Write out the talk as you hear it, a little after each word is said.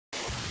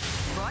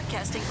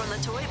Broadcasting from the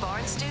Toy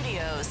Barn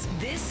Studios,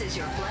 this is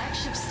your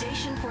flagship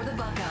station for the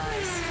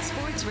Buckeyes.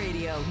 Sports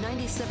Radio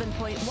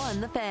 97.1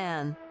 The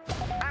Fan.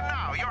 And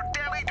now, your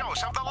daily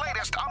dose of the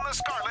latest on the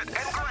Scarlet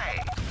and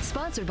Gray.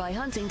 Sponsored by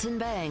Huntington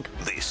Bank.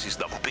 This is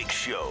the Big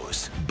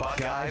Show's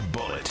Buckeye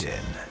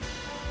Bulletin.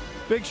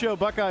 Big Show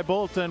Buckeye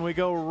Bulletin. We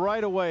go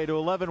right away to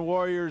 11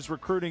 Warriors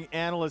recruiting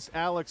analyst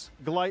Alex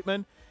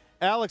Gleitman.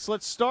 Alex,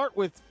 let's start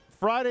with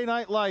Friday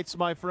Night Lights,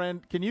 my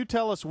friend. Can you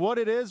tell us what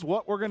it is,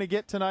 what we're going to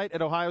get tonight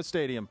at Ohio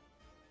Stadium?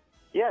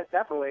 Yes,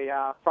 definitely.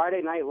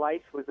 Friday Night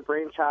Lights was the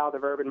brainchild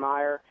of Urban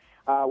Meyer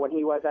when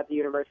he was at the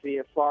University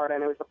of Florida,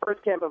 and it was the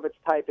first camp of its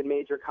type in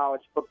major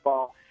college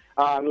football.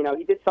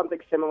 He did something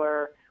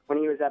similar when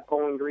he was at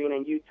Bowling Green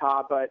in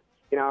Utah, but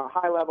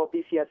high-level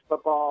BCS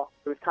football,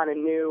 it was kind of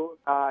new.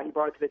 He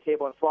brought it to the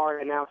table in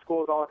Florida, and now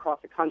schools all across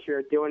the country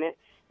are doing it.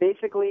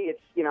 Basically,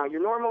 it's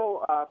your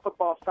normal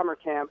football summer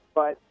camp,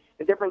 but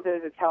the difference is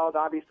it's held,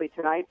 obviously,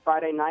 tonight,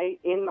 Friday night,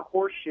 in the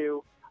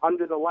Horseshoe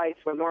under the lights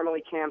when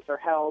normally camps are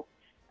held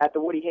at the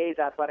Woody Hayes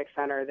Athletic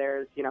Center.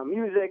 There's,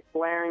 music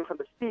blaring from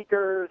the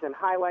speakers and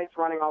highlights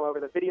running all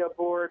over the video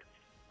board.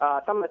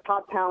 Some of the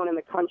top talent in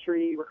the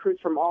country,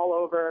 recruits from all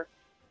over,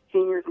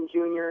 seniors and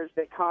juniors,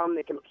 they come,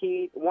 they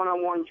compete,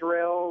 one-on-one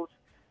drills,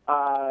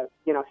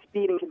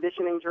 speed and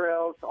conditioning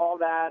drills, all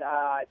that.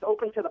 It's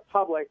open to the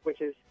public, which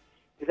is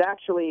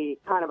actually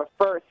kind of a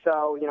first.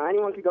 So,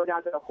 anyone could go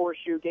down to the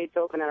Horseshoe. Gates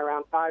open at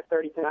around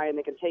 5:30 tonight, and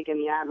they can take in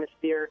the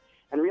atmosphere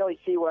and really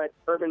see what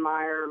Urban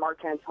Meyer,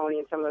 Mark Cantoni,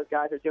 and some of those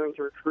guys are doing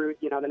to recruit,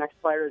 the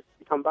next players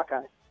to become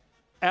Buckeyes.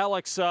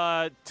 Alex,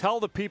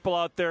 tell the people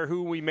out there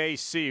who we may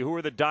see. Who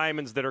are the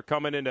diamonds that are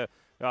coming in to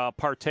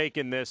partake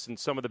in this and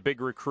some of the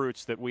big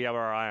recruits that we have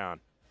our eye on?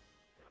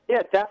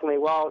 Yeah, definitely.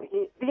 Well,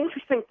 the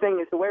interesting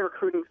thing is the way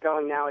recruiting's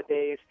going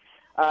nowadays.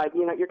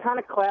 Your kind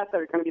of class that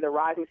are going to be the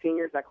rising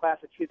seniors, that class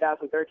of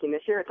 2013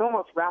 this year, it's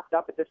almost wrapped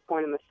up at this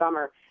point in the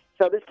summer.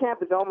 So this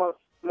camp is almost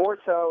more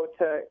so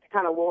to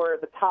kind of lure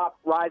the top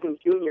rising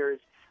juniors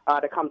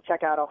to come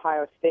check out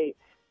Ohio State.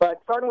 But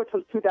starting with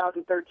some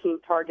 2013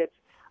 targets,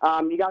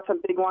 you got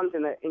some big ones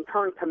in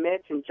current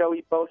commits, in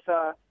Joey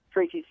Bosa,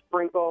 Tracy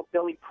Sprinkle,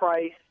 Billy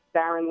Price,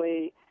 Darren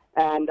Lee,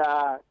 and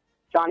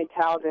Johnny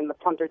Townsend, the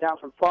punter down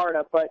from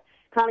Florida. But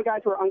kind of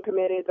guys who are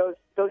uncommitted,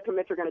 those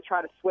commits are going to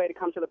try to sway to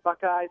come to the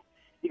Buckeyes.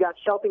 You got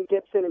Shelton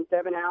Gibson and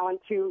Devin Allen,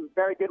 two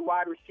very good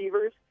wide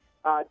receivers.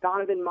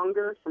 Donovan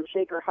Munger from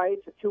Shaker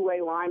Heights, a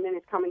two-way lineman,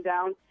 is coming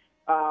down.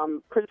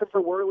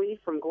 Christopher Worley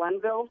from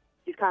Glenville.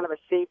 He's kind of a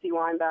safety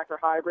linebacker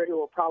hybrid who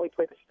will probably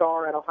play the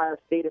star at Ohio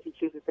State if he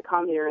chooses to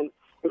come here. And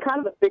kind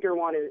of the bigger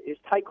one is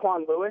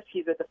Tyquan Lewis.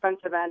 He's a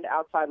defensive end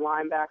outside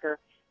linebacker.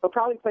 He'll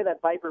probably play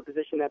that viper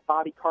position that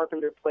Bobby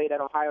Carpenter played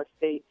at Ohio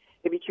State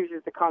if he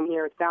chooses to come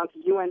here. It's down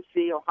to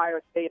UNC, Ohio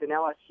State, and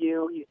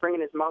LSU. He's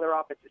bringing his mother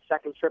up. It's his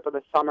second trip of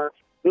the summer.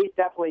 He's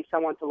definitely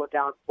someone to look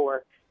out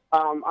for.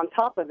 On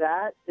top of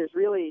that, there's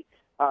really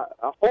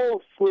a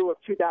whole slew of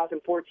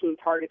 2014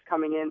 targets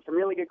coming in, some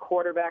really good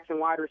quarterbacks and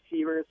wide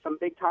receivers, some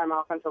big-time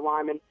offensive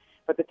linemen.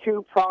 But the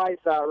two prize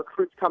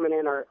recruits coming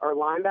in are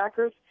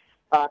linebackers,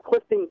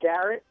 Clifton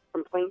Garrett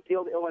from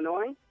Plainfield,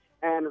 Illinois,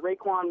 and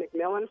Raekwon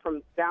McMillan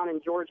from down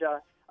in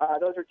Georgia.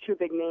 Those are two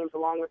big names,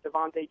 along with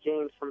Devontae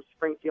James from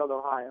Springfield,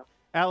 Ohio.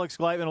 Alex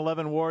Gleitman,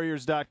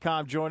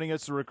 11warriors.com, joining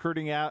us, the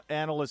recruiting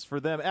analyst for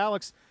them.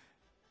 Alex,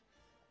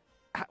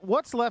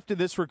 what's left of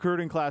this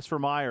recruiting class for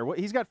Meyer?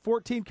 He's got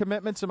 14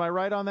 commitments. Am I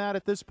right on that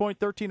at this point,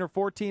 13 or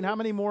 14? How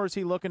many more is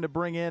he looking to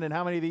bring in, and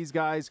how many of these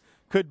guys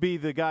could be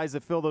the guys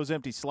that fill those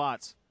empty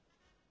slots?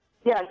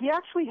 Yeah, he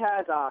actually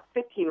has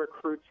 15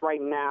 recruits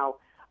right now.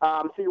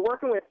 So you're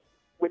working with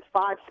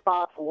 5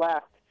 spots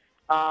left.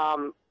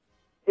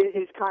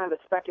 Is kind of the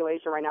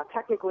speculation right now.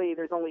 Technically,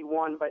 there's only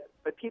one, but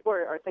people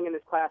are thinking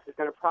this class is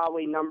going to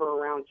probably number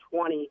around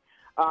 20.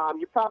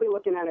 You're probably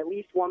looking at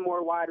least one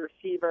more wide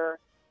receiver,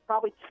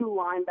 probably 2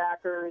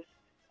 linebackers,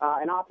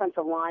 an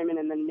offensive lineman,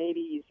 and then maybe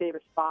you save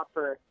a spot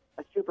for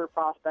a super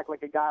prospect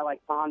like a guy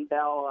like Von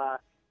Bell, a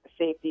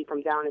safety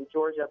from down in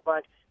Georgia.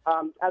 But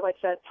as I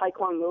said,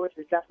 Tyquan Lewis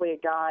is definitely a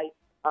guy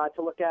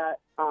to look at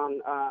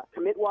on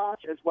commit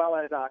watch, as well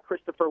as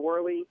Christopher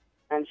Worley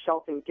and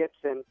Shelton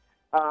Gibson.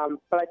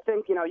 But I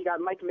think, you got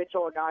Mike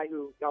Mitchell, a guy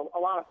who, a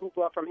lot of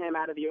hoopla from him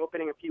out of the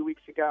opening a few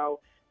weeks ago,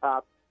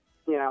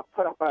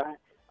 put up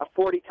a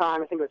 40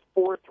 time, I think it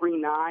was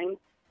 4.39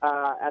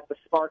 at the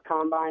Spark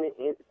Combine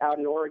out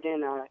in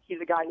Oregon. He's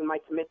a guy who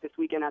might commit this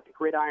weekend at the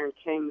Gridiron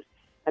Kings.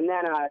 And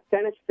then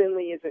Dennis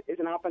Finley is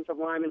an offensive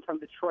lineman from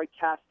Detroit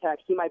Cass Tech.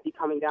 He might be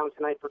coming down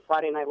tonight for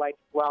Friday Night Lights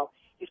as well.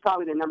 He's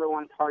probably the number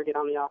 1 target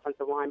on the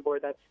offensive line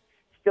board that's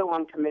still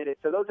uncommitted.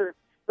 So those are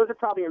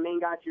probably your main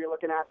guys you're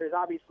looking at. There's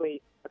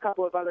obviously a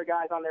couple of other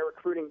guys on their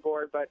recruiting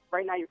board, but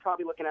right now you're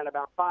probably looking at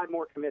about 5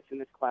 more commits in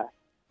this class.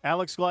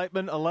 Alex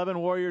Gleitman,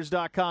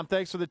 11warriors.com.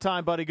 Thanks for the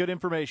time, buddy. Good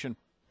information.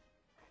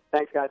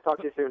 Thanks, guys. Talk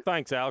to you soon.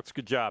 Thanks, Alex.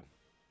 Good job.